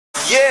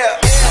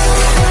Yeah.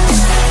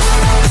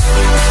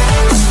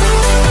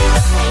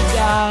 Hey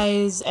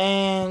guys,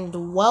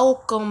 and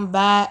welcome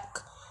back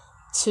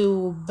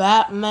to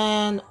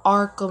Batman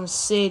Arkham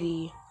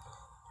City.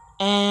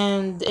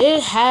 And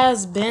it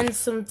has been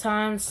some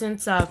time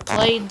since I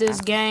played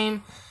this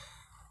game,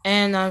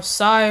 and I'm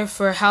sorry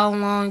for how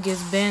long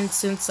it's been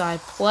since I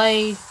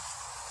played.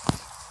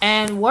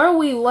 And where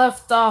we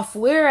left off,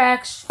 we're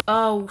actually,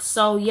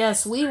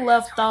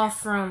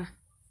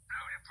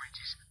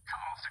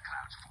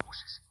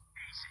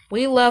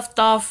 we left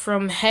off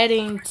from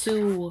heading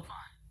to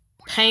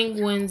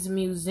Penguin's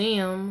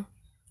Museum.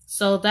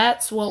 So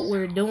that's what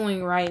we're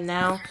doing right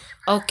now.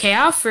 Okay,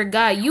 I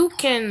forgot. You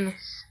can...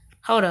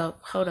 Hold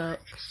up.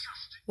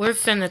 We're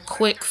finna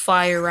quick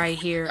fire right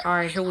here.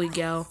 Alright, here we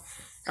go.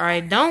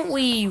 Alright, don't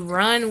we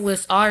run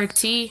with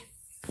RT?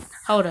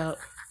 Hold up.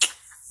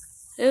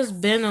 It's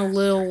been a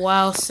little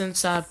while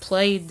since I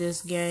played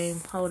this game.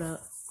 Hold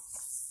up.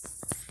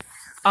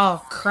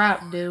 Oh,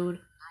 crap, dude.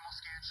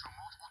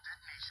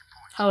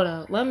 Hold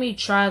up. Let me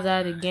try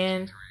that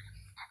again.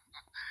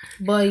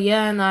 But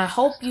yeah, and I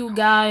hope you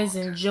guys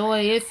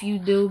enjoy. If you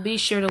do, be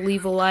sure to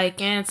leave a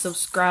like and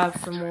subscribe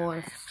for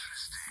more.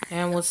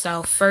 And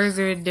without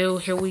further ado,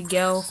 here we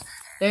go.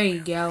 There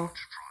you go.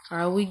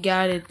 Alright, we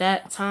got it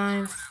that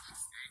time.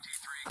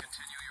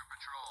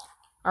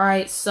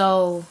 Alright,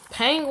 so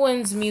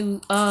Penguin's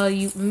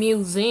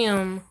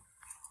museum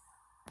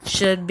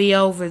should be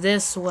over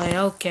this way.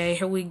 Okay,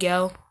 here we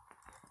go.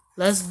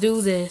 Let's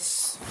do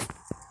this.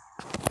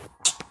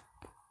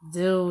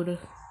 Dude.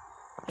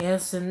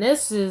 Yes, and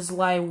this is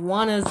like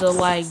one of the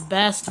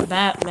best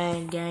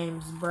Batman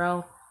games,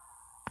 bro.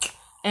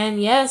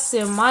 And yes,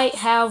 it might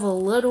have a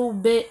little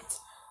bit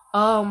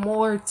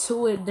more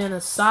to it than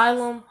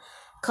Asylum,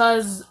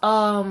 cause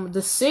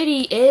the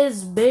city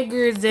is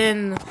bigger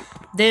than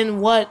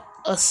what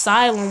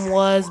Asylum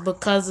was,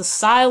 because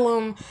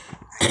Asylum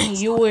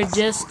you were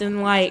just in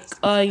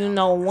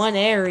one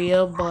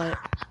area, but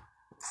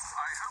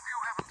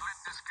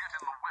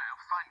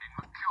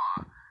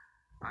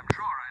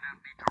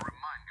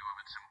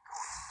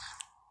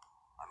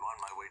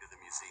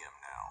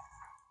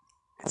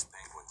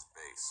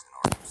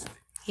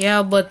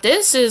yeah, but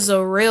this is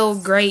a real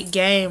great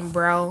game,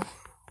 bro.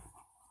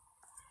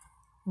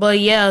 But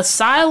yeah,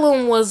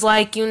 Asylum was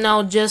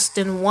just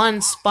in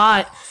one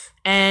spot,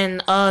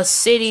 and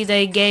City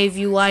they gave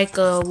you a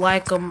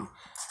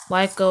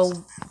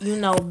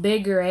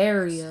bigger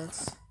area.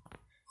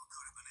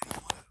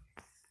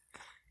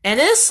 And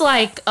it's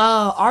like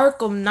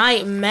Arkham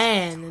Knight,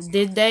 man,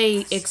 did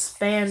they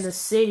expand the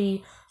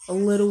city a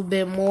little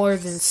bit more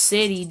than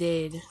City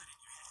did.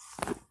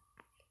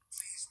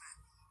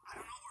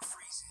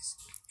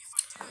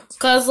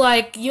 Cause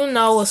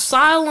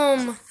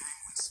Asylum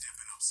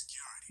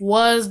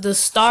was the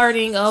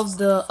starting of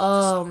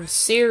the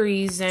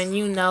series, and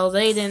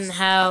they didn't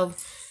have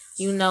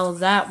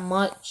that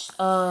much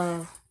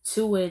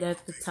to it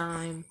at the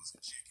time.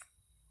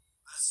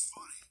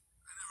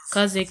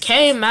 Cause it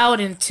came out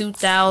in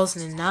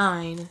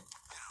 2009.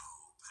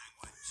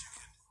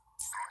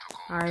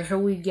 Alright, here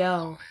we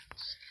go.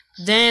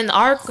 Then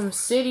Arkham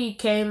City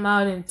came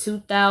out in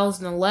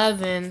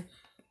 2011.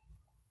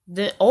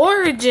 The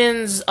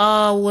Origins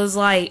was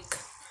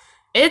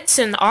it's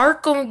an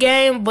Arkham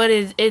game, but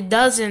it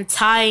doesn't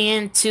tie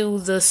into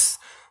the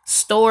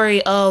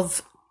story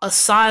of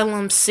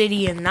Asylum,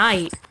 City, and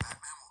Night.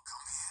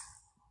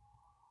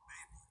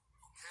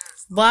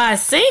 But I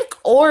think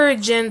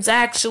Origins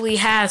actually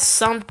has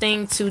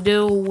something to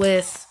do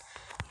with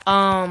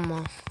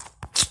Asylum.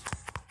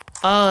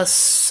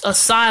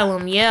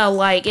 Yeah,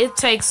 it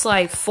takes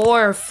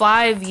 4 or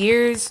 5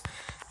 years,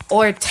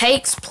 or it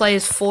takes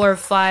place 4 or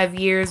 5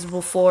 years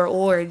before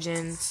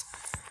Origins.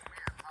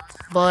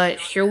 But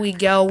here we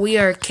go. We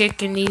are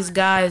kicking these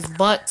guys'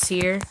 butts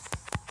here.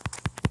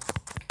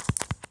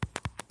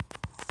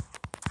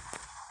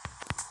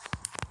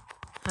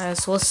 Alright,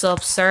 so what's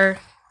up, sir?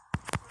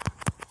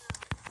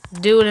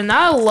 Dude, and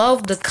I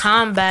love the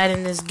combat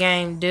in this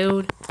game,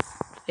 dude.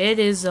 It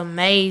is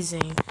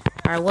amazing.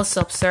 Alright, what's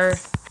up, sir?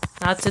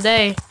 Not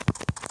today.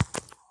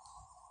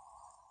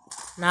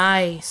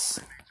 Nice.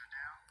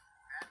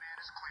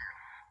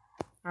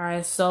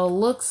 Alright, so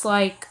looks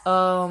like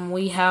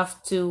we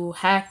have to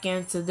hack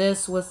into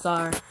this with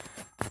our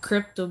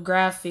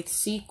cryptographic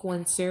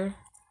sequencer.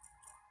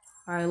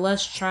 Alright,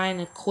 let's try and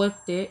equip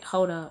it.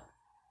 Hold up.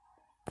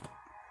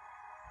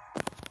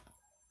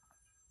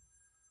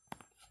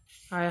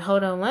 Alright,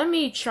 hold on. Let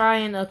me try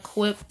and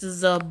equip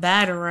the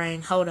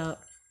Batarang. Hold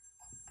up.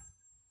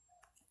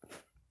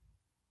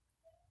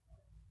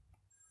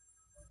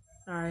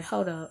 Alright,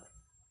 hold up.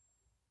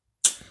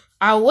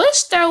 I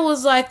wish there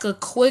was a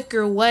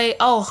quicker way.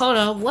 Oh, hold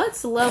on.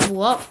 Let's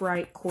level up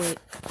right quick.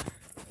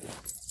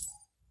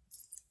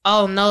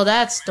 Oh, no,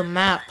 that's the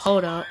map.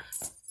 Hold up.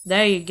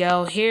 There you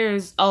go.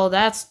 Oh,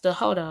 that's the,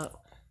 hold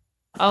up.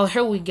 Oh,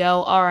 here we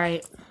go.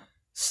 Alright.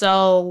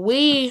 So,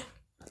 we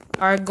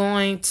are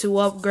going to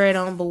upgrade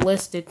on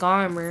ballistic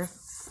armor.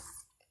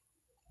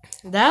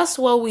 That's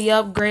what we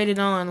upgraded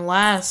on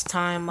last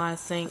time, I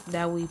think,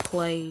 that we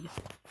played.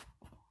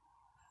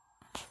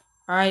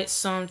 Alright,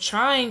 so I'm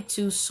trying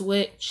to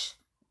switch.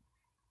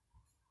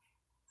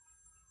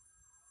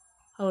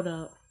 Hold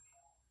up.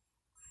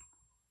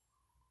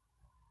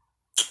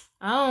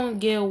 I don't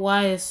get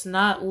why it's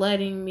not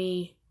letting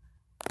me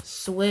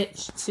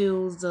switch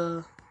to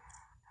the...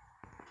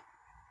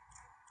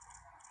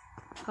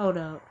 Hold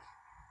up.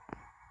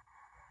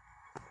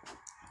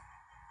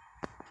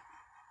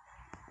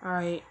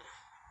 Alright.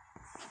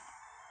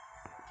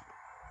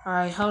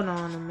 Alright, hold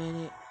on a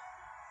minute.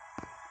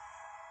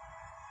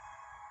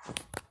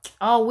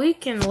 Oh, we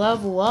can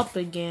level up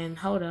again.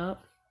 Hold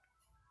up.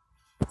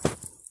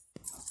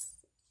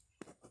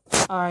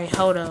 Alright,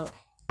 hold up.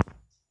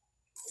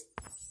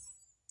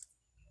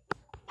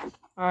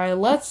 Alright,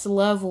 let's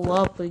level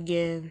up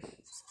again.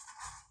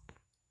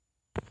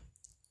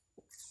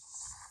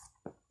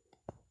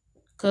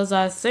 Cause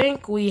I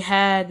think we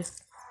had...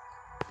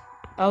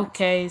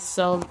 Okay,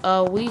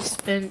 so we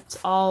spent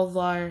all of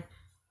our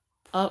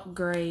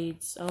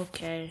upgrades.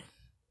 Okay.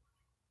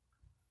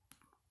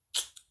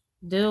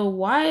 Dude,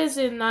 why is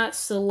it not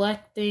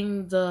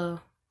selecting the...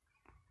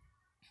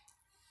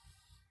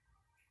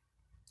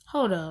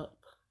 Hold up.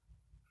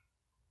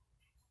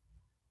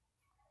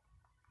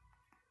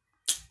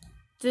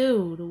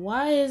 Dude,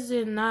 why is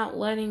it not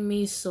letting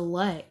me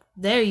select?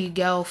 There you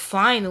go,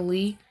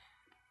 finally.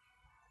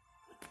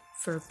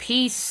 For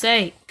peace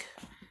sake.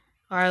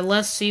 Alright,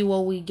 let's see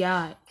what we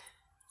got.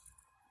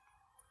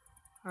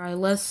 Alright,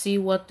 let's see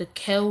what the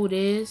code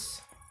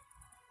is.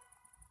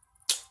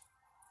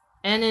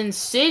 And in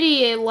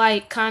City, it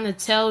like kind of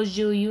tells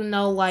you, you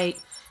know, like,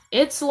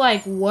 it's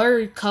like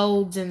word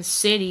codes in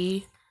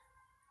City.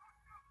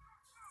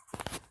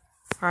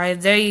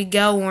 Alright, there you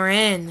go, we're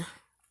in.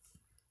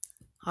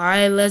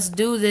 Alright, let's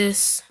do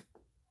this.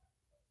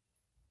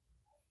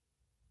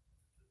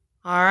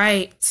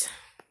 Alright.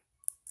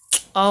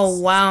 Oh,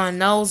 wow,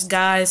 and those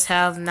guys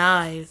have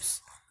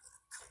knives.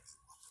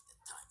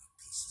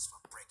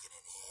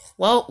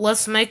 Well,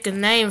 let's make a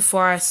name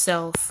for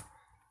ourselves.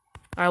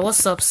 Alright,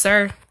 what's up,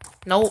 sir?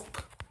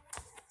 Nope.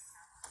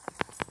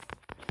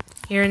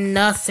 You're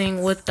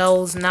nothing with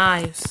those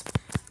knives.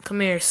 Come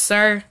here,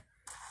 sir.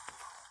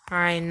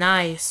 Alright,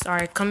 nice.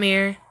 Alright, come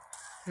here.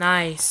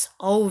 Nice.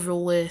 Over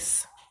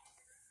with.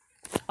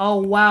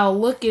 Oh, wow,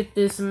 look at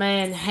this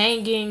man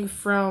hanging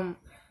from...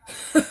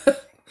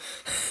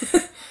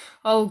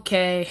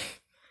 Okay.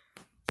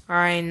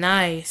 Alright,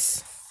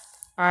 nice.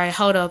 Alright,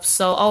 hold up.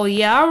 So, oh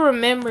yeah, I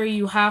remember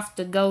you have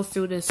to go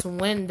through this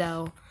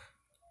window.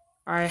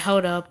 Alright,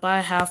 hold up.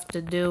 I have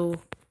to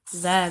do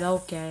that.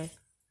 Okay.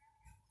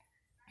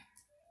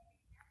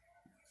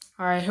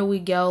 Alright, here we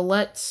go.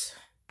 Let's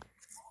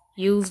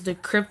use the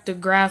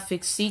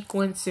cryptographic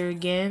sequencer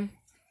again.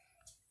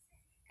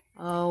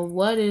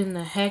 What in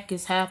the heck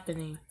is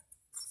happening?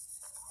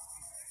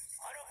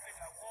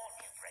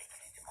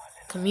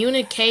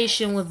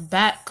 Communication with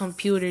Bat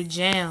computer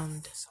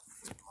jammed.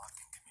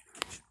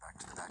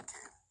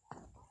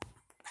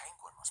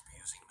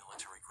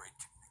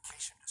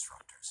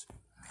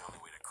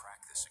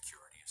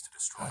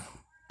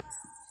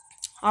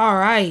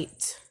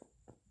 Alright.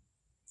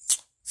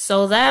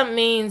 So that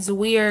means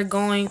we are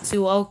going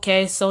to,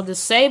 okay, so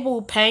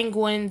disable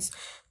Penguin's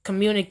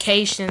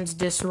communications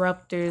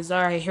disruptors.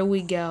 Alright, here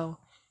we go.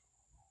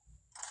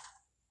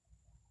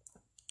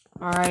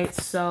 Alright,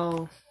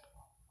 so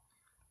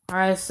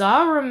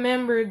I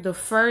remember the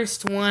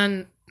first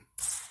one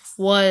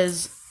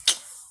was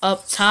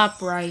up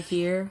top right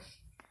here.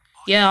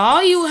 Yeah,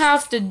 all you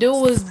have to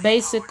do is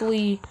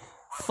basically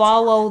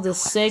follow the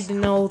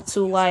signal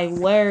to like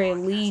where it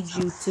leads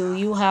you to.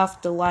 You have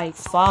to like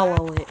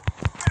follow it.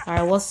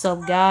 Alright, what's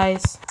up,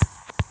 guys?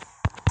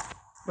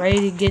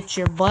 Ready to get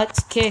your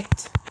butts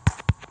kicked?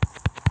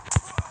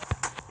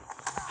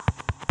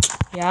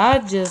 Yeah, I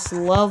just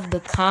love the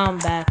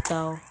combat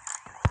though.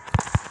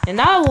 And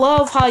I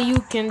love how you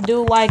can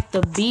do like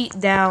the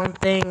beatdown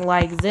thing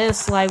like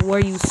this, like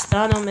where you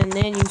stun them and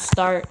then you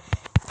start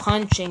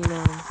punching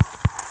them.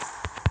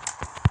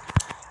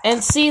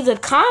 And see, the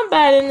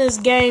combat in this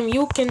game,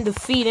 you can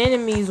defeat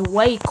enemies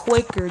way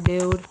quicker,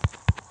 dude.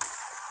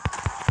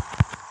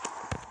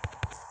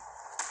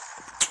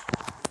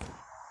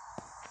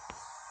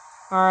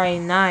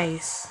 Alright,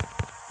 nice.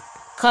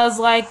 Cause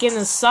like in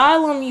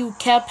Asylum, you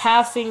kept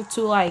having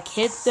to like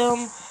hit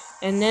them,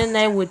 and then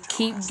they would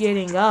keep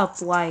getting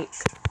up, like.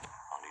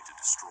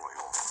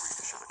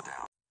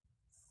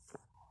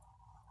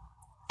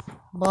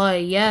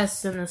 But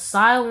yes, in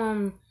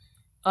Asylum,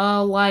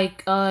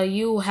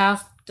 you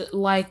have to,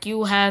 like,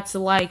 you had to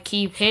like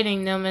keep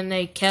hitting them, and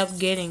they kept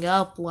getting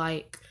up,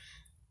 like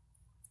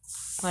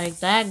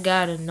that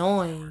got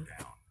annoying.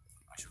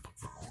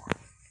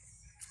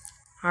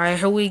 Alright,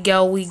 here we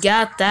go. We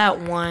got that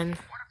one.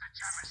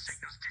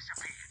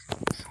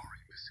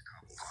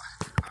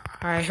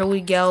 Alright, here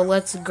we go.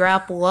 Let's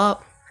grapple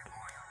up.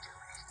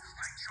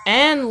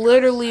 And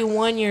literally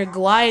when you're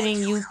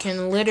gliding, you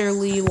can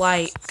literally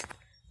like,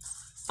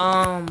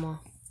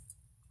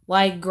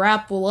 like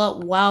grapple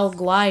up while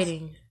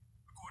gliding.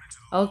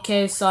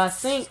 Okay, so I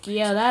think,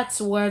 yeah,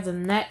 that's where the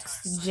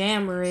next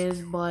jammer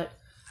is, but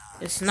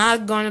it's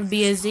not gonna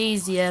be as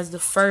easy as the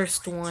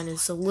first one.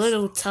 It's a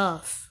little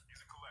tough.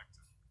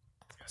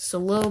 It's a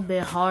little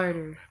bit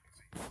harder.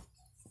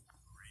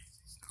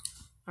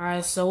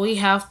 Alright, so we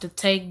have to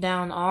take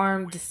down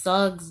armed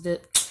thugs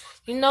that...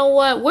 You know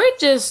what? We're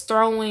just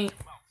throwing...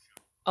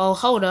 Oh,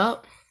 hold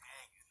up.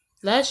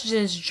 Let's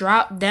just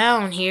drop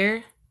down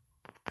here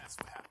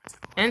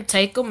and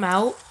take them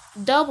out.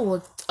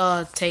 Double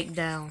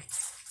takedown.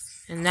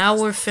 And now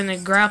we're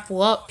finna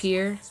grapple up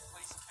here.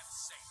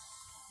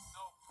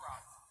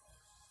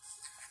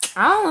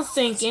 I don't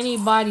think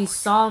anybody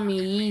saw me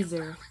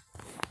either.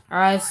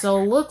 Alright,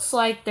 so looks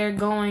like they're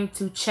going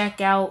to check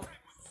out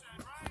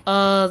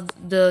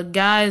the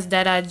guys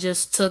that I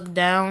just took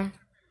down.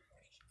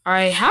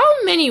 Alright,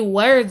 how many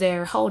were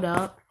there? Hold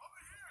up.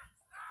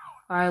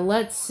 Alright,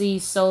 let's see.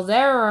 So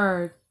there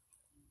are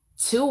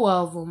 2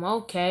 of them.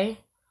 Okay.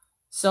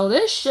 So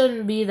this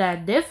shouldn't be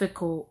that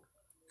difficult.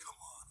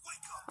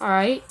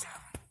 Alright.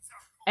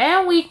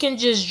 And we can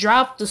just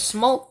drop the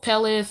smoke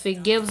pellet if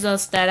it gives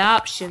us that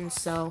option.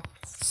 So,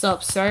 what's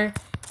up, sir?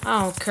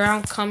 I don't care.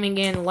 I'm coming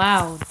in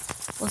loud.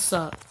 What's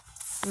up?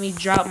 Let me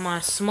drop my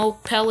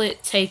smoke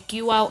pellet. Take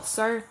you out,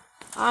 sir.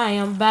 I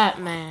am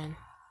Batman.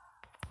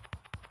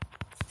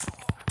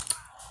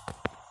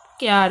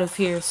 Get out of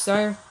here,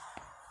 sir.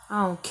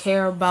 I don't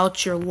care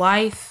about your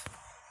life.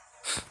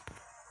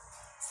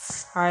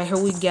 Alright, here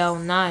we go.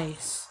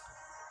 Nice.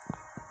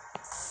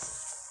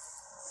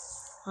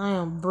 I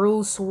am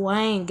Bruce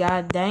Wayne,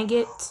 god dang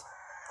it.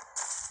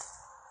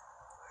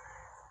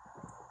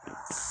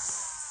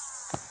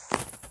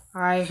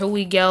 Alright, here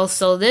we go.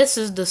 So this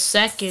is the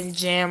second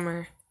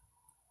jammer.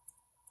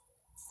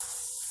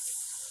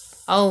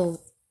 Oh,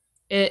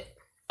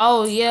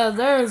 yeah,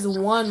 there's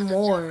one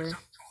more.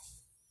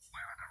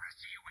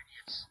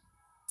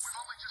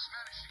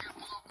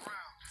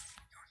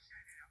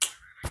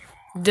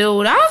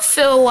 Dude, I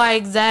feel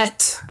like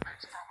that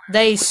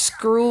they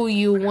screw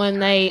you when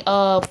they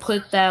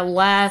put that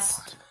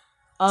last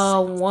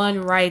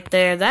one right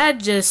there.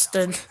 That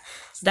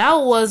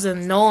was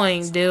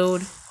annoying,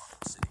 dude.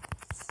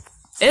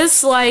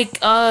 It's like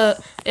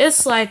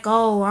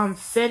oh, I'm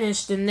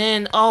finished, and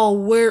then oh,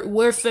 we're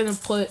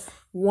finna put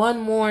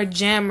one more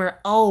jammer.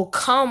 Oh,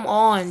 come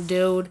on,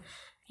 dude.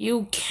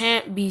 You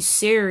can't be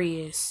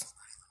serious.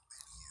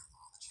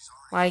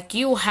 Like,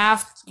 you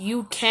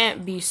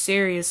can't be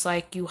serious.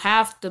 Like, you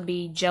have to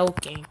be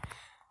joking.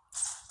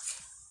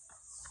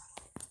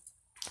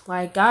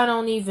 Like, I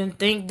don't even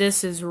think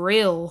this is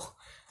real.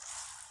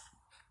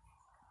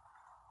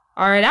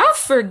 Alright, I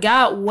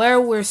forgot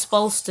where we're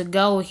supposed to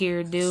go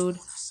here, dude.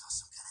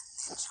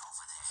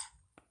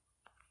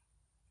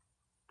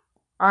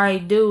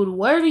 Alright, dude,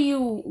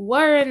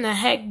 where in the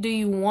heck do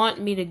you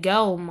want me to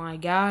go, my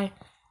guy?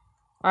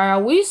 Alright,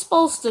 are we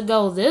supposed to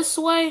go this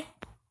way?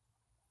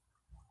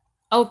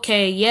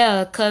 Okay,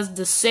 yeah, cause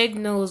the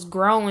signal is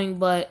growing,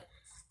 but...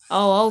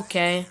 Oh,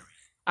 okay.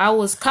 I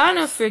was kind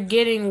of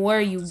forgetting where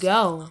you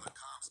go.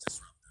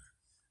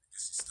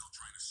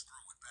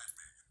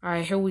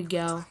 Alright, here we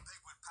go.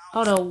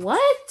 Hold on,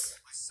 what?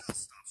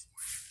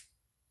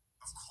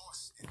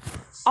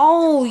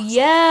 Oh,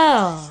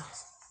 yeah.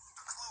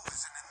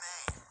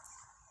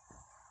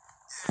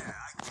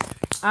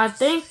 I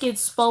think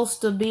it's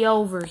supposed to be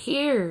over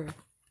here.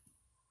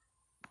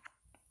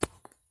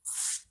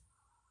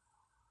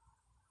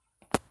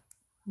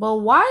 But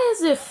why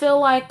does it feel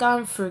like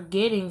I'm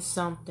forgetting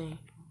something?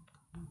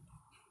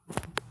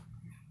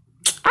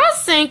 I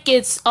think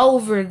it's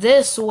over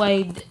this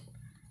way.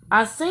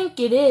 I think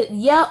it is.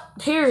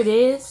 Yep, here it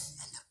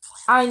is.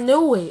 I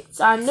knew it.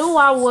 I knew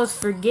I was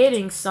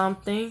forgetting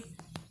something.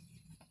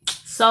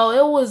 So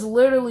it was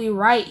literally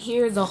right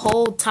here the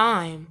whole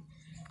time.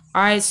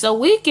 Alright, so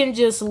we can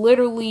just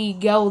literally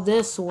go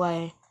this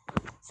way.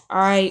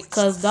 Alright,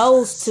 because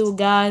those 2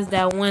 guys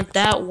that went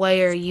that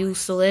way are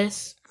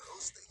useless.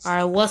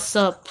 Alright, what's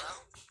up?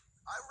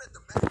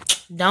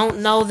 Don't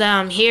know that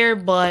I'm here,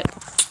 but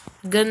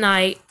good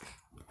night.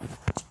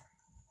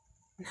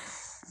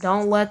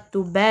 Don't let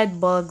the bed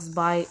bugs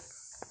bite.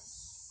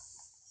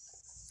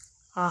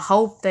 I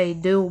hope they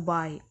do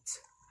bite.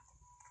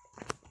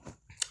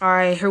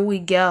 Alright, here we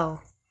go.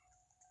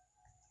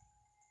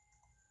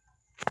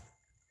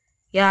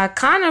 Yeah, I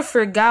kind of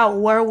forgot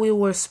where we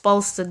were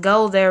supposed to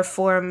go there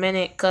for a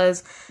minute,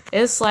 because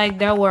it's like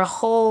there were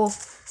whole...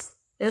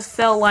 It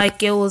felt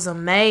like it was a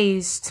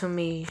maze to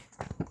me.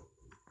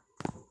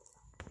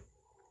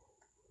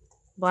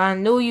 But I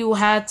knew you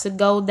had to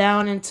go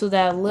down into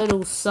that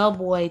little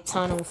subway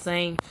tunnel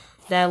thing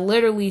that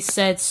literally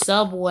said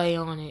Subway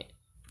on it.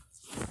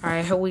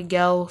 Alright, here we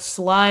go.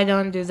 Slide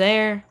under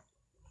there.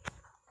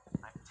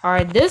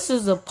 Alright, this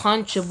is a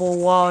punchable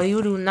wall.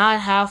 You do not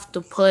have to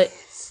put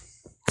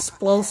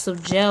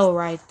explosive gel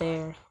right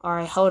there.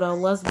 Alright, hold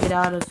on. Let's get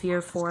out of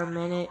here for a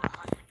minute.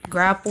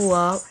 Grapple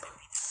up.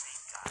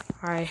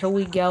 Alright, here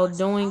we go.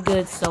 Doing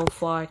good so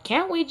far.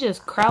 Can't we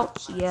just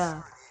crouch?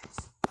 Yeah.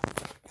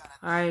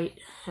 Alright,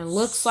 it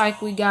looks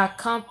like we got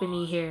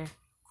company here.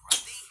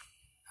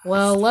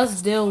 Well,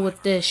 let's deal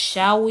with this,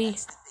 shall we?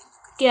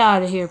 Get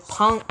out of here,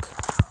 punk.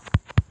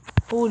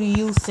 Who do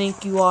you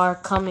think you are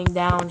coming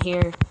down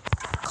here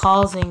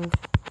causing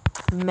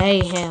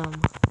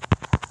mayhem?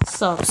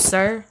 What's up,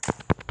 sir?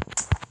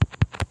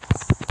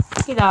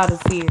 Get out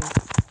of here.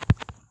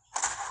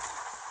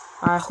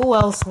 Alright, who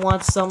else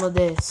wants some of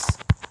this?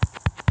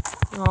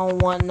 I don't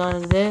want none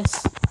of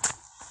this.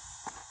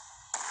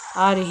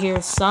 Out of here,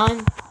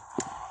 son.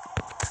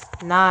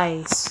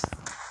 Nice.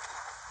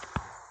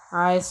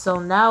 Alright, so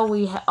now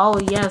oh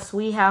yes,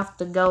 we have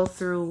to go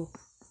through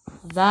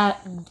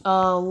that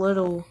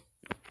little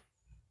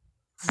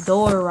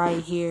door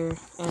right here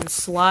and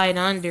slide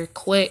under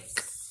quick.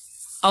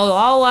 Oh,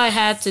 all I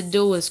had to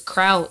do was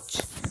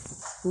crouch.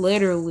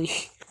 Literally.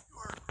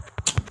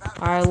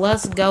 Alright,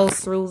 let's go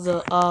through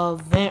the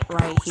vent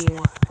right here.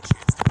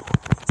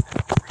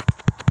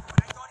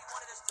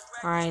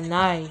 Alright,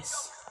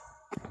 nice.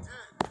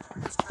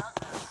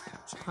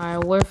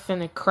 Alright, we're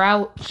finna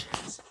crouch.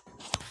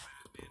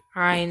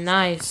 Alright,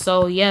 nice.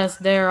 So, yes,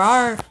 there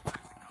are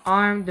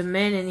armed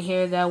men in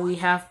here that we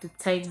have to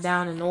take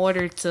down in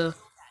order to...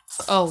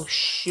 Oh,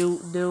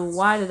 shoot, dude.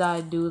 Why did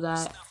I do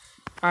that?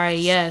 Alright,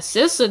 yes.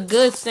 It's a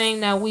good thing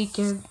that we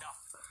can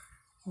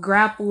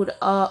grapple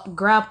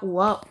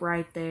up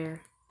right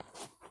there.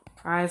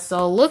 Alright,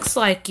 so it looks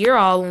like you're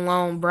all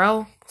alone,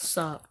 bro. What's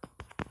up?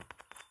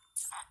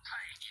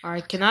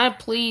 Alright, can I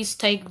please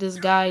take this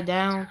guy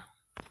down?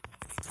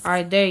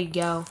 Alright, there you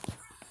go.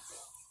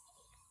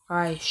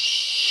 Alright,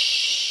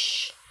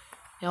 shh.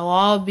 It'll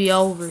all be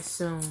over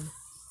soon.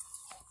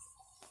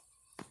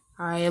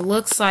 Alright, it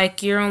looks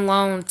like you're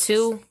alone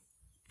too.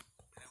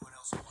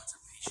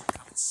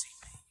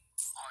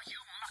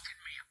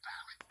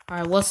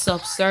 Alright, what's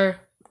up, sir?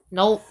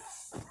 Nope.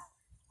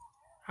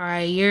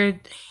 Alright,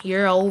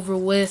 you're over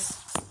with.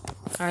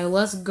 Alright,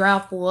 let's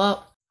grapple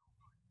up.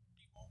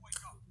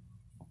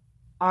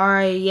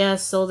 Alright,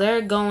 yes, so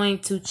they're going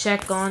to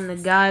check on the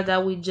guy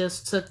that we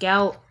just took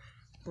out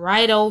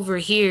right over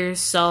here,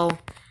 so...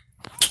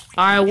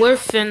 Alright, we're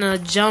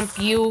finna jump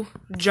you,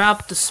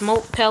 drop the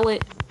smoke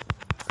pellet.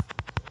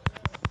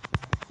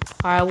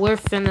 Alright, we're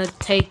finna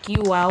take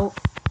you out.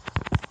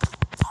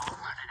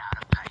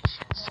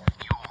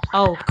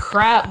 Oh,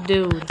 crap,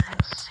 dude.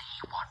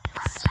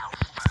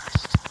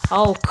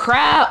 Oh,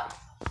 crap!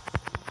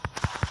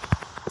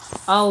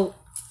 Oh,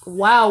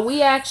 wow,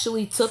 we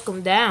actually took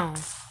him down.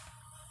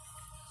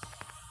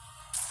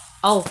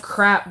 Oh,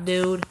 crap,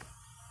 dude.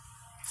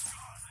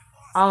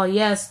 Oh,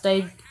 yes,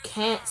 they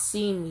can't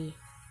see me.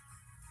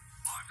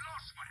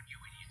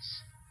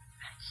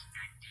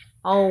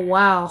 Oh,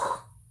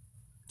 wow.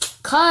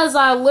 Cuz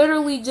I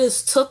literally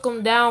just took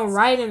him down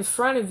right in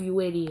front of you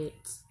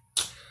idiots.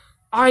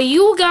 Are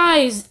you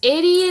guys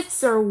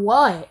idiots or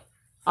what?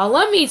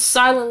 Let me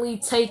silently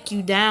take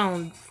you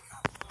down.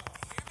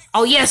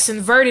 Oh, yes,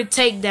 inverted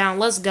takedown.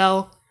 Let's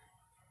go.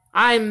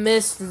 I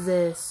missed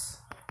this.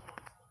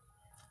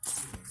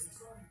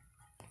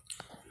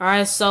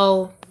 Alright,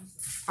 so...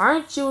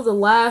 Aren't you the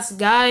last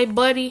guy,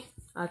 buddy?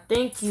 I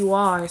think you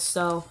are,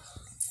 so...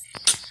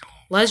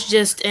 Let's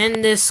just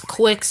end this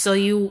quick so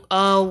you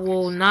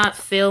will not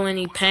feel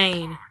any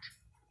pain.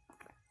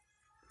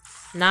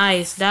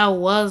 Nice, that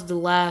was the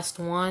last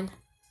one.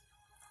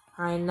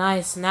 Alright,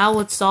 nice. Now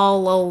it's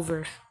all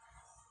over.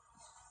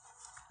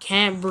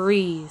 Can't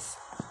breathe.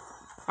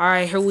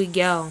 Alright, here we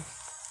go.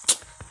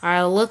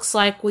 Alright, looks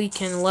like we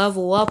can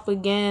level up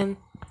again.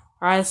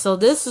 Alright, so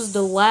this is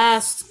the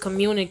last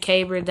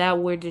communicator that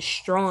we're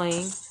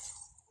destroying.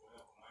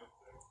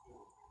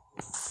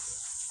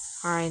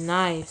 Alright,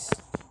 nice.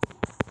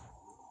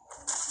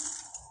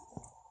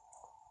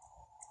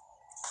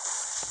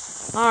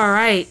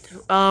 Alright,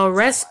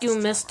 rescue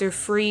Mr.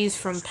 Freeze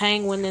from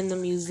Penguin in the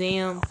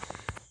museum.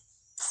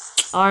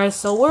 Alright,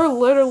 so we're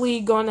literally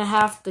gonna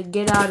have to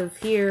get out of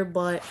here,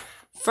 but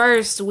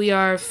first we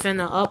are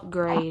finna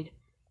upgrade.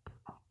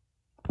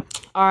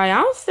 Alright,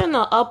 I'm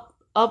finna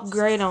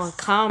upgrade on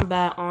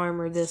combat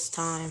armor this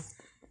time.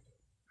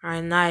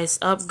 Alright, nice.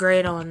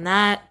 Upgrade on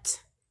that.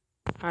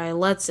 Alright,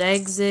 let's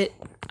exit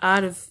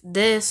out of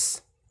this.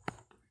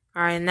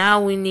 Alright,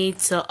 now we need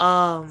to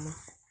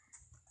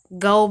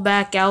go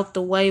back out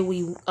the way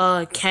we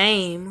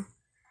came.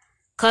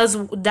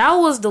 Cause that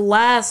was the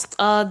last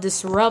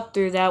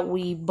disruptor that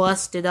we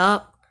busted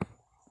up.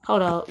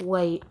 Hold up,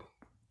 wait.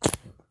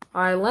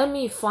 Alright, let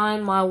me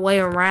find my way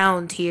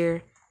around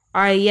here.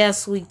 Alright,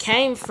 yes, we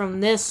came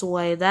from this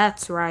way,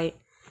 that's right.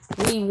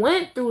 We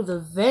went through the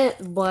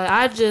vent, but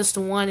I just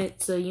wanted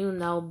to, you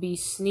know, be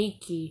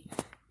sneaky.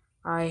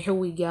 Alright, here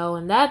we go.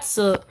 And that's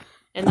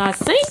and I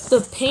think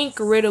the pink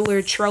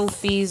Riddler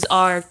trophies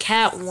are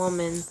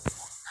Catwoman.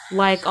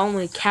 Like,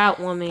 only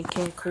Catwoman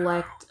can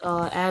collect,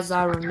 as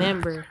I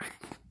remember.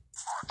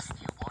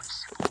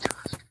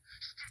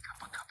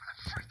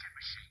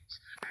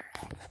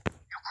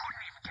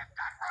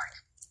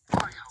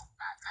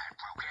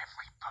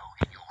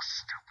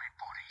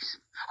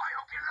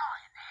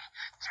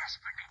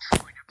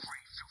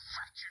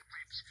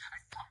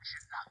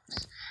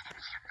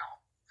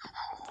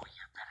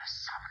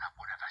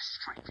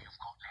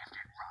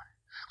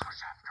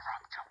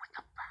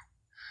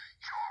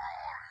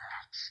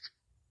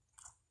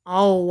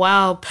 Oh,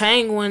 wow.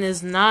 Penguin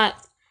is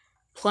not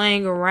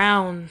playing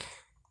around.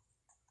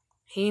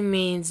 He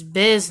means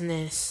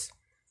business.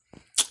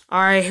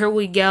 Alright, here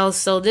we go.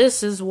 So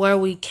this is where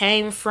we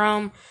came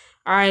from.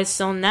 Alright,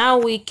 so now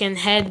we can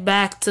head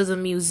back to the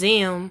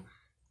museum.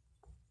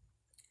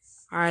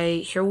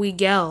 Alright, here we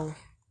go.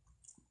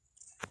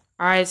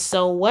 Alright,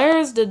 so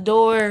where's the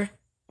door?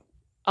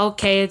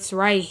 Okay, it's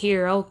right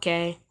here.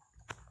 Okay.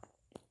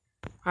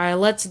 Alright,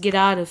 let's get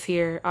out of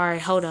here.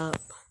 Alright, hold up.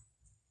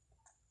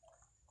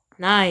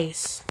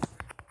 Nice.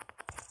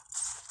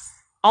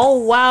 Oh,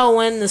 wow,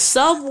 when the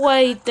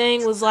subway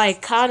thing was,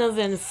 like, kind of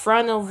in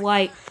front of,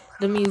 like,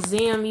 the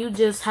museum, you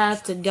just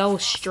had to go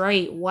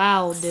straight.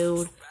 Wow,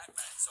 dude.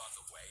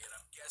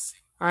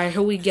 Alright,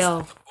 here we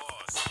go.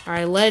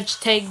 Alright, ledge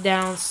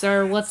takedown,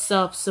 sir. What's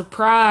up?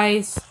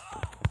 Surprise.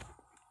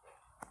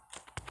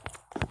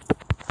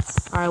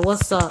 Alright,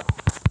 what's up?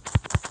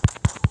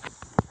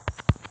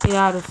 Get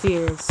out of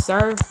here,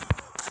 sir.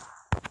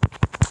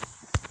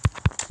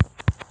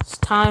 It's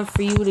time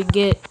for you to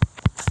get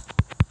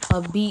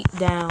a beat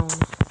down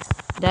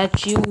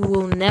that you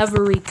will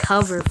never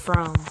recover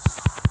from.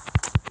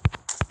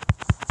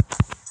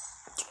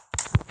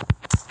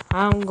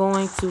 I'm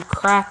going to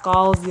crack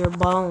all of your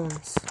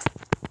bones.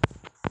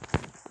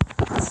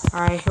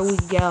 Alright, here we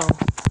go.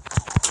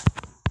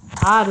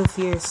 Out of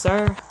here,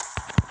 sir.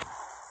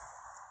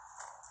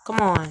 Come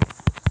on.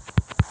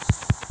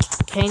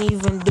 Can't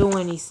even do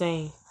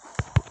anything.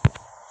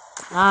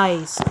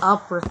 Nice.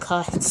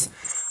 Uppercuts.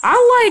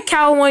 I like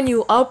how when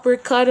you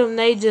uppercut them,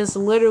 they just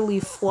literally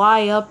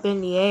fly up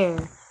in the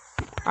air.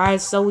 Alright,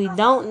 so we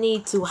don't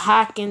need to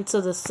hack into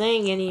the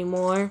thing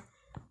anymore.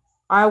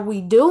 Alright,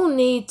 we do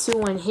need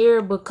to in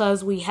here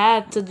because we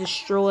had to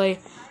destroy...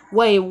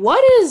 Wait,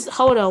 what is...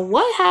 Hold on,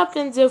 what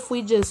happens if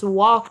we just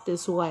walk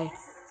this way?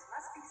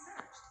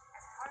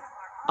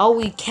 Oh,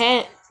 we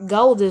can't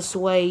go this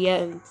way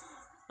yet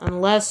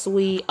unless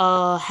we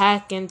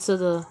hack into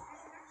the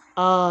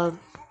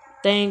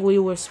thing we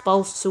were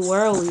supposed to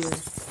earlier.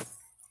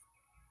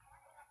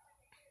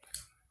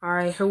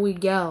 Alright, here we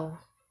go.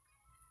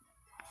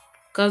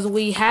 Because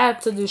we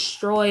had to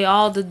destroy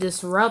all the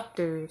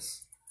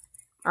disruptors.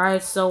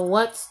 Alright, so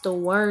what's the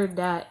word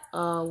that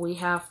we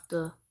have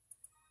to...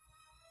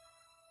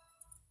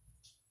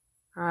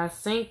 I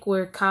think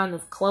we're kind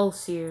of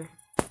close here.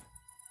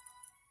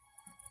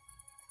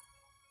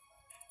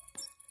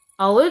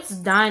 Oh, it's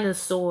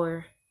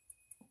dinosaur.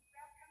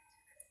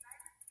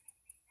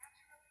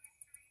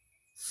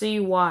 See,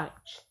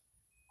 watch.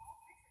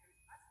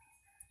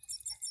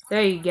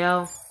 There you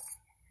go.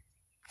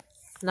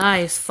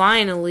 Nice,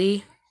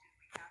 finally.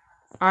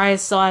 Alright,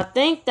 so I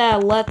think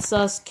that lets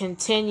us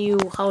continue.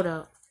 Hold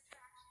up.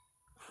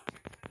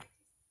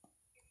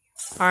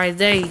 Alright,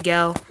 there you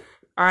go.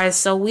 Alright,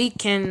 so we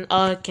can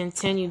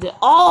continue to...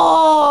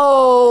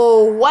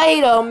 Oh!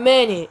 Wait a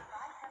minute!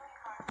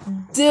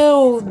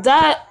 Dude,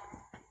 that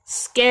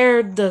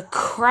scared the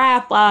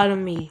crap out of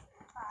me.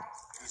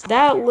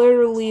 That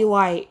literally,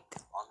 like...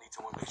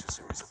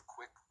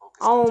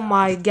 Oh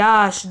my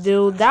gosh,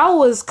 dude. That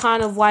was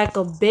kind of like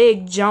a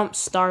big jump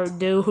start,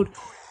 dude.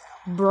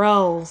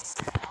 Bro.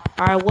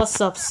 Alright,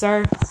 what's up,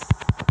 sir?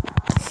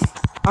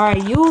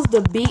 Alright, use the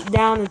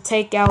beatdown to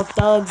take out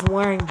thugs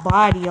wearing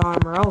body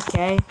armor,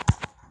 okay.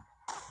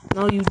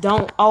 No, you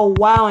don't. Oh,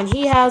 wow, and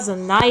he has a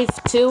knife,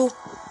 too.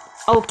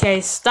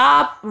 Okay,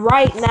 stop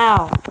right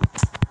now.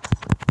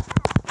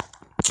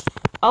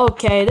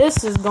 Okay,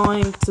 this is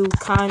going to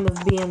kind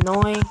of be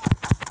annoying.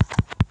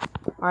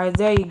 Alright,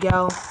 there you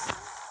go.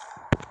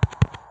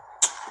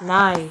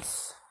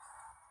 Nice.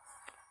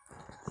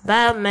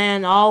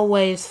 Batman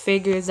always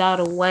figures out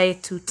a way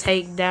to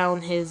take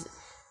down his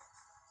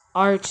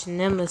arch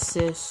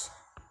nemesis,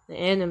 the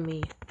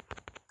enemy.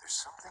 There's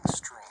something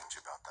strange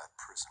about that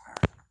prisoner.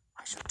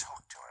 I should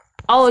talk to him.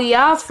 Oh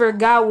yeah, I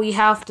forgot we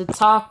have to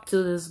talk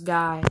to this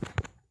guy.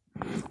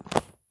 Thank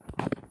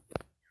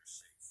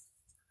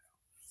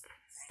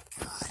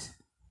God.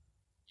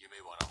 You may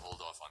want to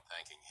hold off on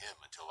thanking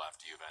him until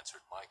after you've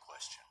answered my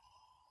question.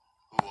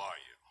 Who are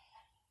you?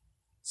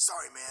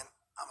 Sorry, man.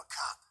 I'm a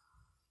cop.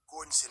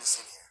 Gordon sent us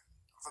in here.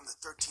 I'm from the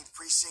 13th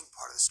Precinct,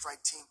 part of the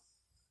strike team.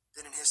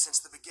 Been in here since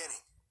the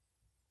beginning.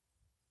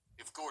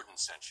 If Gordon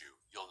sent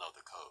you, you'll know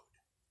the code.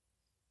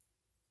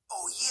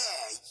 Oh,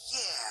 yeah.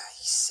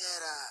 He said,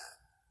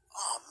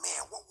 oh,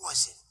 man, what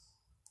was it?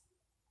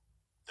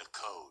 The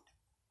code.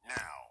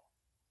 Now.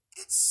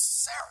 It's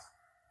Sarah.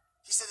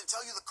 He said to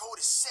tell you the code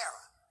is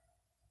Sarah.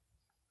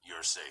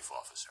 You're safe,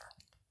 officer.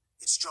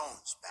 It's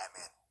Jones,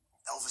 Batman.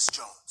 Elvis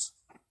Jones.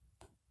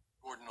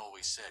 Gordon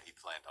always said he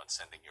planned on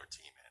sending your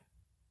team in.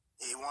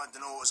 He wanted to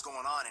know what was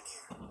going on in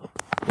here.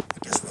 I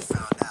guess we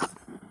found out.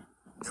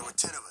 There were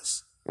 10 of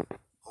us.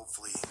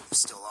 Hopefully, we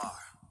still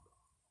are.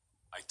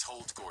 I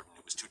told Gordon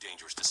it was too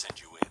dangerous to send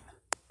you in.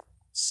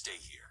 Stay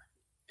here.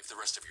 If the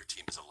rest of your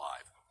team is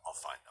alive, I'll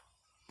find them.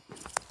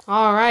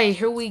 Alright,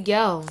 here we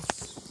go.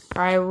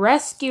 Alright,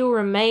 rescue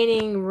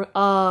remaining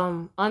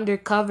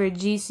undercover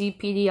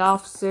GCPD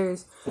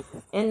officers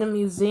in the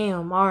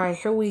museum. Alright,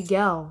 here we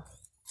go.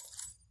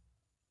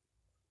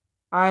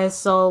 Alright,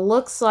 so it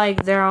looks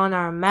like they're on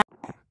our map.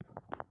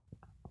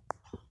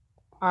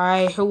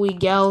 Alright, here we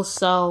go.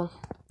 So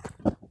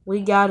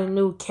we got a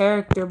new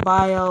character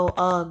bio,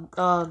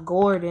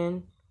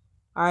 Gordon.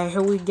 Alright,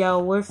 here we go.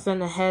 We're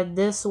finna head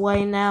this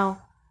way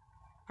now.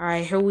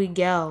 Alright, here we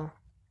go.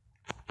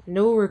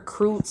 New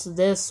recruits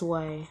this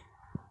way.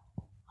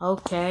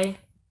 Okay.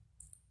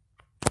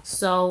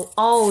 So,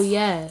 oh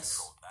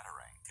yes.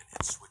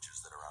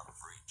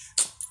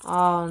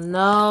 Oh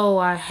no,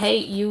 I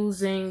hate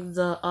using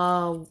the,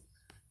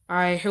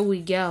 alright, here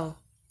we go.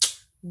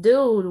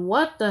 Dude,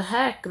 what the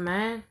heck,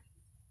 man?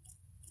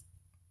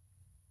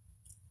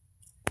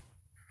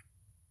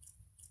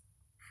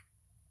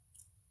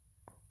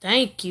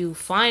 Thank you,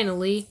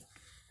 finally.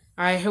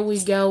 Alright, here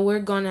we go. We're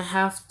gonna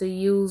have to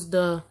use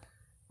the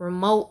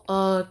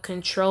remote,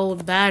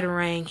 controlled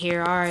batarang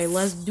here. Alright,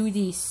 let's do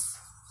this.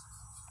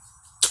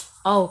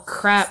 Oh,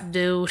 crap,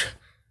 dude.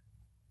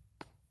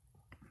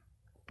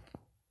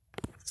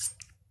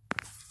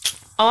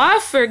 Oh, I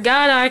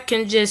forgot I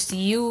can just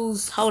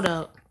use... Hold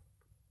up.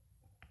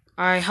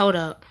 Alright, hold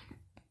up.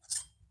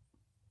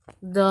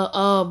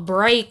 The,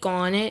 brake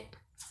on it.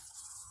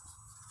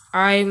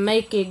 Alright,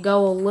 make it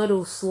go a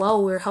little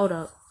slower. Hold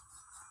up.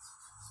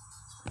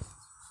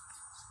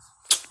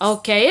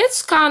 Okay,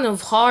 it's kind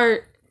of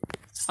hard.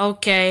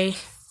 Okay.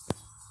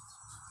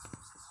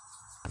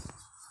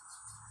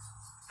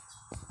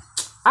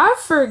 I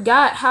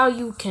forgot how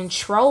you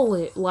control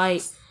it.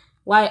 Like,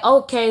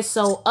 okay,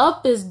 so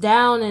up is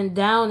down and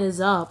down is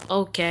up.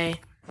 Okay.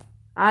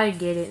 I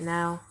get it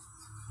now.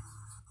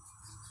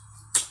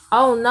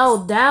 Oh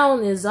no,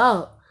 down is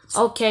up.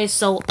 Okay,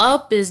 so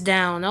up is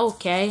down.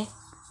 Okay.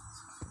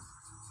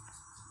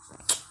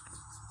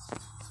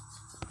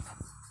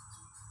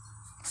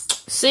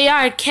 See,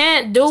 I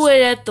can't do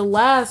it at the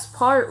last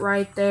part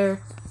right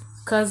there,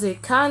 cause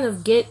it kind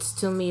of gets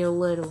to me a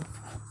little.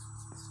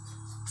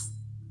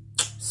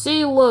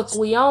 See, look,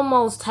 we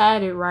almost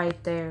had it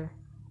right there.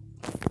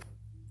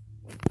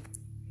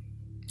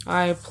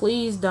 Alright,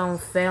 please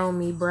don't fail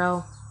me,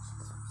 bro.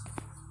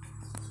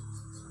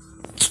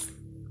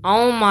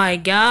 Oh my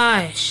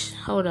gosh.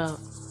 Hold up.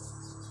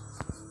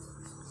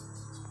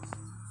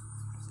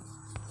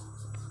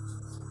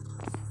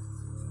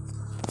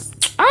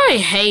 I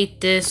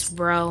hate this,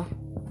 bro.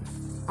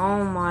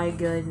 Oh my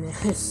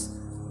goodness.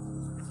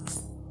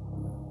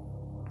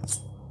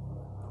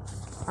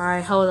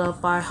 Alright, hold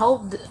up. I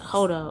hope...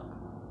 hold up.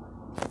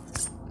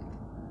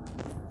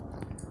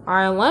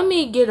 Alright, let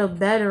me get a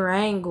better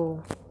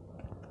angle.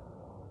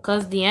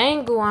 Because the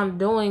angle I'm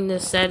doing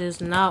this at is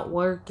not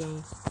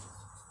working.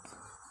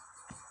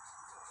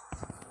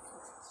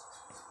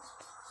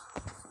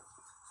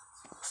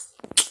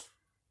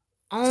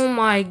 Oh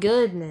my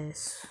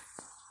goodness.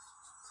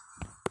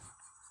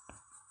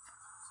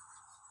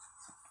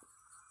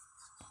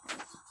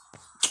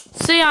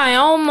 See, I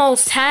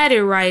almost had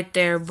it right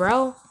there,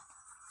 bro.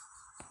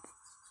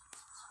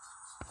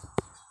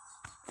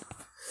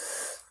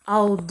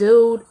 Oh,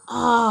 dude.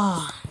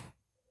 Ah.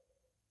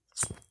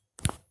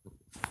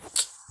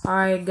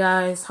 Alright,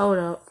 guys. Hold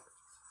up.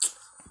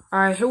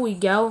 Alright, here we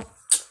go.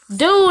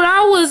 Dude,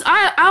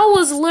 I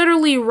was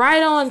literally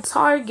right on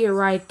target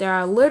right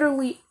there.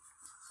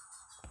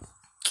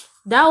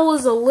 That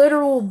was a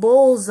literal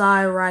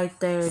bullseye right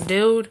there,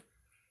 dude.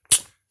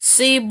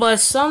 See, but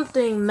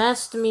something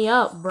messed me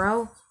up,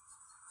 bro.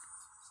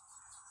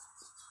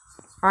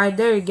 Alright,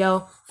 there you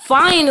go.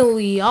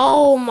 Finally!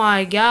 Oh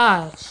my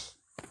gosh.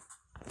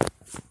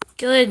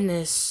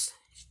 Goodness.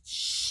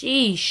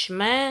 Sheesh,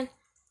 man.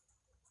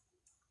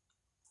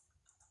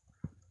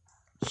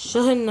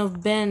 Shouldn't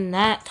have been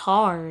that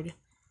hard.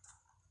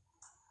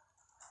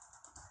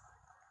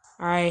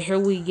 Alright, here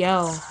we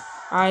go.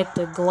 Alright,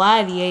 the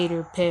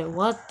gladiator pit.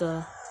 What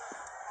the...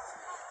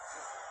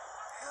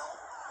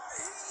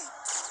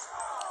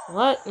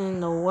 what in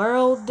the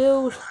world, dude? I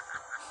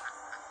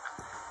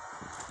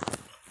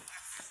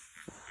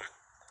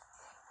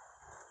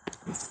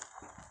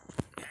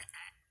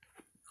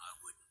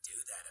wouldn't do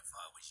that if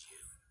I was you.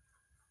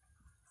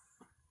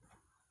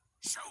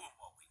 Show him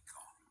what we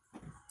got.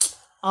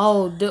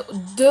 Oh,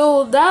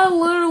 dude, that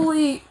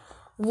literally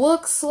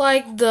looks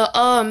like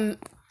the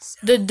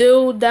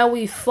dude that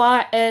we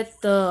fought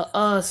at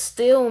the,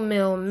 steel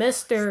mill,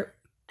 Mr.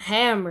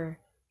 Hammer.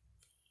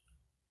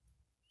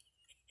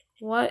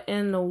 What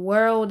in the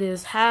world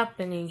is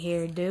happening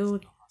here,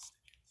 dude?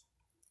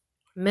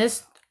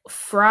 Miss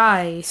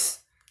Fries.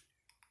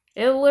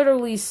 It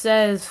literally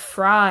says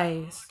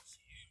fries.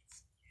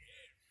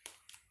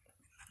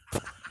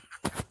 You're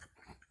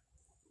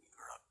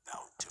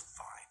about to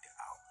find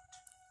out.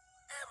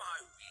 Am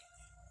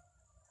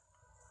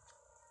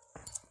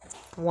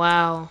I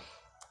Wow.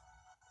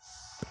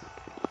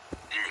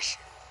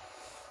 Listen,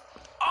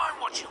 I'm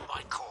what you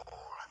might call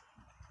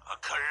a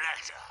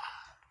collector.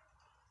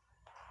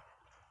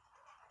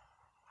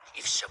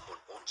 If someone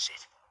wants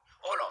it,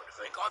 I like to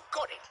think I've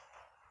got it.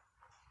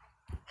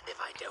 And if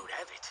I don't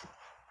have it,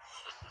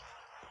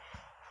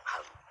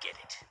 I'll get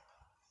it.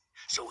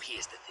 So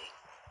here's the thing.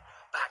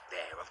 Back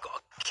there, I've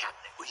got a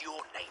cabinet with your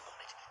name on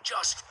it.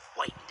 just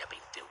waiting to be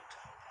filled.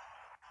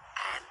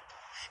 And,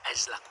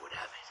 as luck would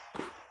have it,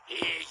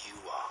 here you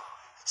are,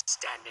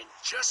 standing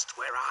just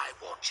where I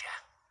want you.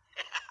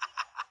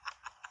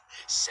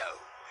 So,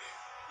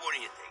 what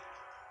do you think?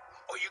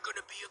 Are you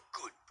gonna be a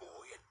good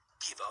boy and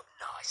give up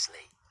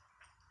nicely?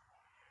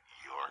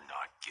 You're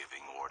not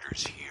giving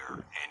orders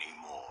here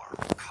anymore,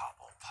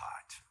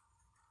 Cobblepot.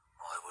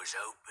 I was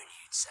hoping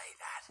you'd say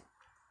that.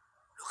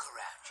 Look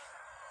around you.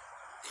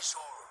 This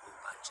horrible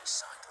bunch of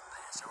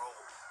psychopaths are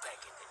all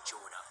begging to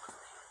join up with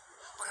me.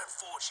 But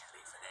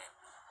unfortunately for them,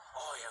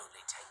 I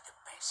only take the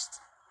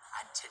best.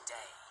 And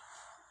today,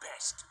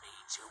 best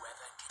means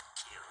whoever can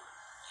kill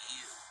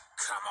you.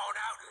 Come on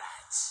out,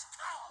 lads.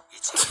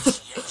 It's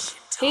initiation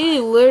time. He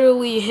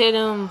literally hit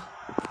him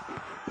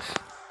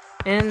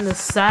in the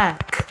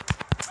sack.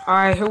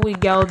 Alright, here we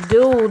go.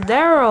 Dude,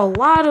 there are a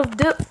lot of...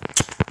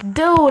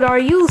 Dude, are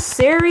you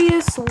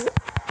serious?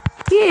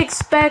 He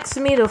expects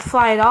me to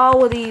fight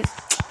all of these...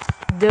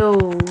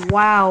 Dude,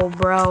 wow,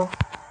 bro.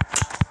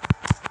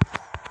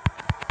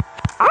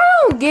 I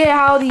don't get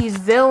how these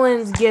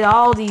villains get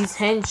all these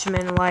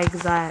henchmen like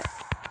that.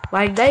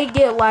 Like, they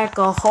get like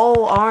a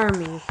whole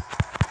army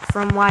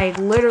from like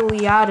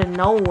literally out of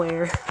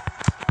nowhere.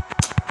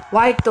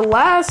 Like the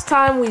last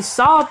time we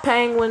saw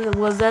Penguin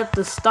was at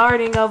the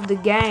starting of the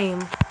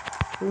game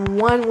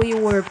when we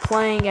were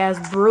playing as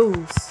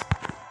Bruce.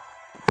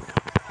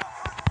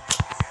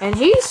 And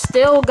he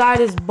still got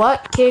his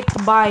butt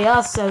kicked by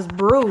us as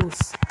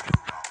Bruce.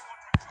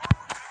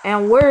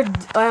 And we're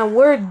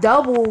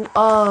double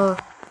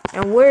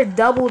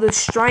the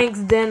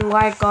strength than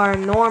like our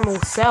normal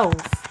self.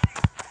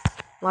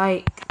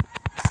 Like,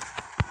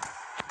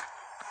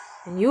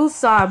 and you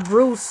thought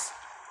Bruce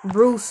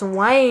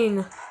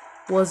Wayne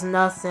was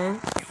nothing.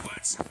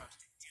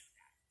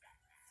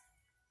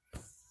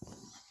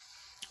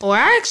 Or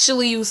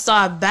actually you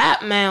thought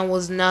Batman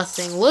was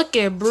nothing. Look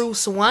at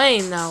Bruce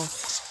Wayne though.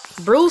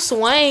 Bruce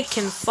Wayne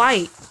can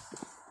fight.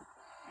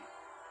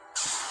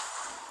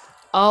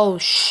 Oh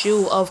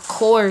shoot, of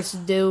course,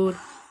 dude.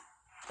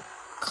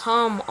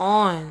 Come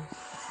on.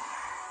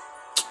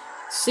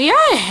 See,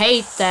 I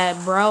hate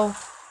that, bro.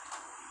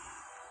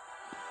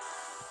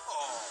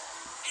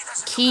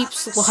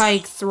 Keeps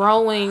like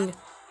throwing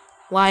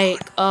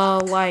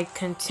like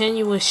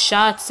continuous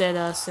shots at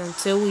us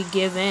until we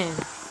give in.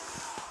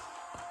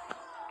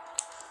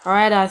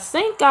 Alright, I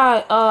think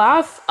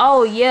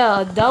oh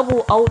yeah, a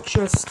double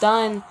ultra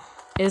stun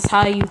is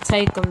how you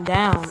take them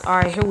down.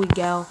 Alright, here we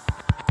go.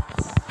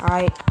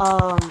 Alright,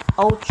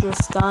 ultra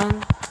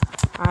stun.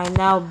 Alright,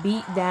 now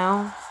beat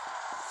down.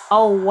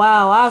 Oh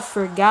wow, I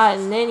forgot,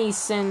 and then he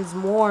sends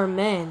more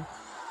men.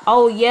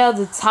 Oh yeah,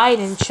 the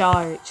Titan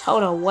charge.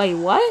 Hold on, wait,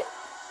 what?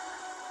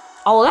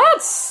 Oh,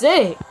 that's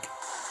sick.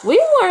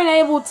 We weren't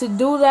able to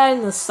do that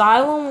in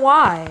Asylum,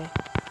 why?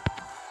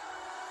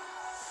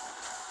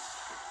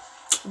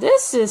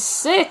 This is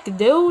sick,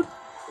 dude.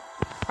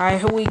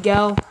 Alright, here we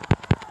go.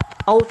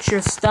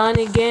 Ultra stun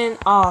again.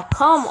 Oh,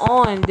 come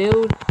on,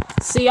 dude.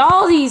 See,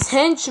 all these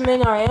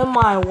henchmen are in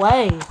my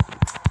way.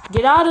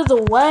 Get out of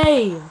the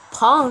way,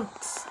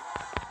 punks.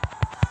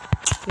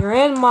 You're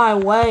in my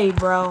way,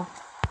 bro.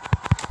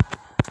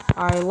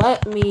 Alright,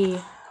 let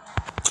me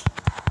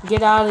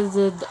get out of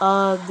the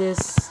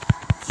this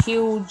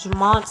huge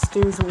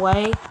monster's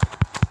way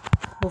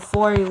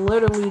before he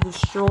literally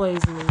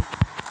destroys me.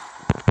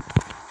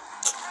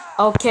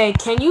 Okay,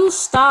 can you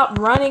stop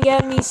running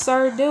at me,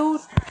 sir,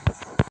 dude?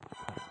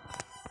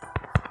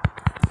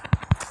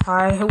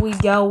 Alright, here we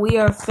go. We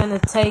are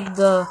finna take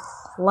the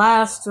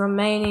last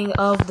remaining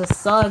of the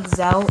thugs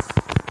out.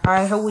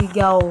 Alright, here we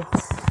go.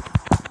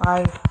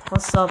 Alright,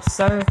 what's up,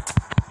 sir?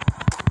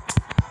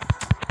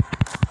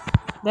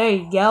 There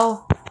you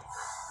go.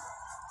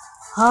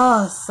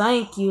 Oh,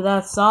 thank you.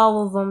 That's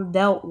all of them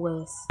dealt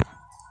with.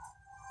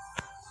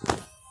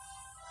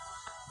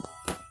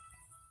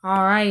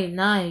 Alright,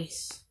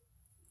 nice.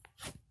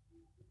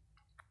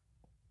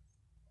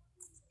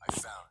 I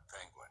found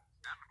Penguin.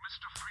 And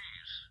Mr.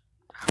 Freeze,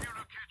 have you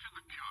located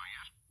the cure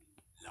yet?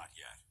 Not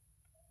yet.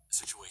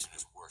 The situation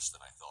is worse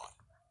than I thought.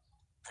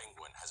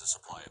 Penguin has a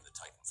supply of the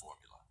Titan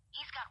formula.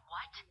 He's got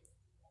what?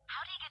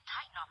 How do you get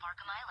Titan off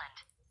Arkham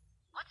Island?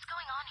 What's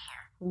going on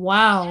here?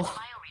 Wow.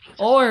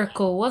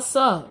 Oracle, what's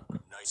up?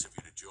 Nice of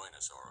you to join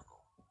us,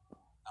 Oracle.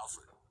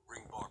 Alfred,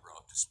 bring Barbara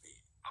up to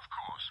speed. Of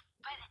course.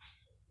 But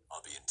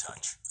I'll be in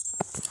touch.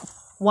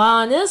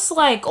 Wow, and it's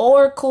like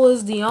Oracle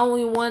is the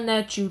only one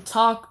that you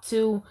talk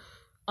to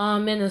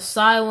in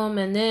Asylum,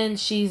 and then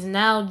she's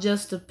now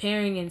just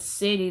appearing in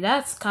City.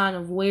 That's kind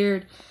of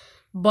weird.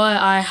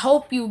 But I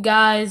hope you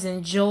guys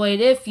enjoyed.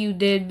 If you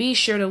did, be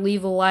sure to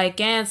leave a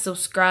like and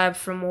subscribe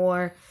for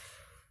more.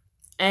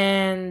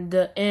 And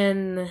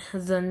in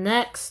the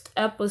next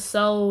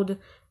episode,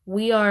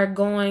 we are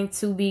going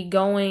to be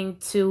going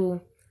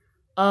to,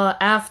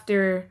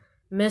 after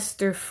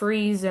Mr.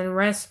 Freeze and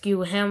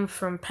rescue him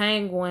from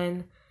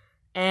Penguin.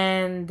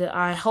 And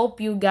I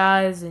hope you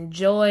guys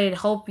enjoyed.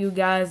 Hope you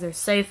guys are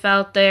safe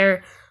out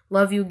there.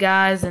 Love you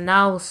guys, and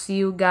I will see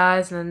you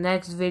guys in the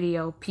next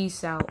video.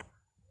 Peace out.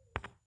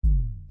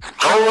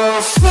 I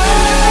will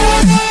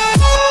fly.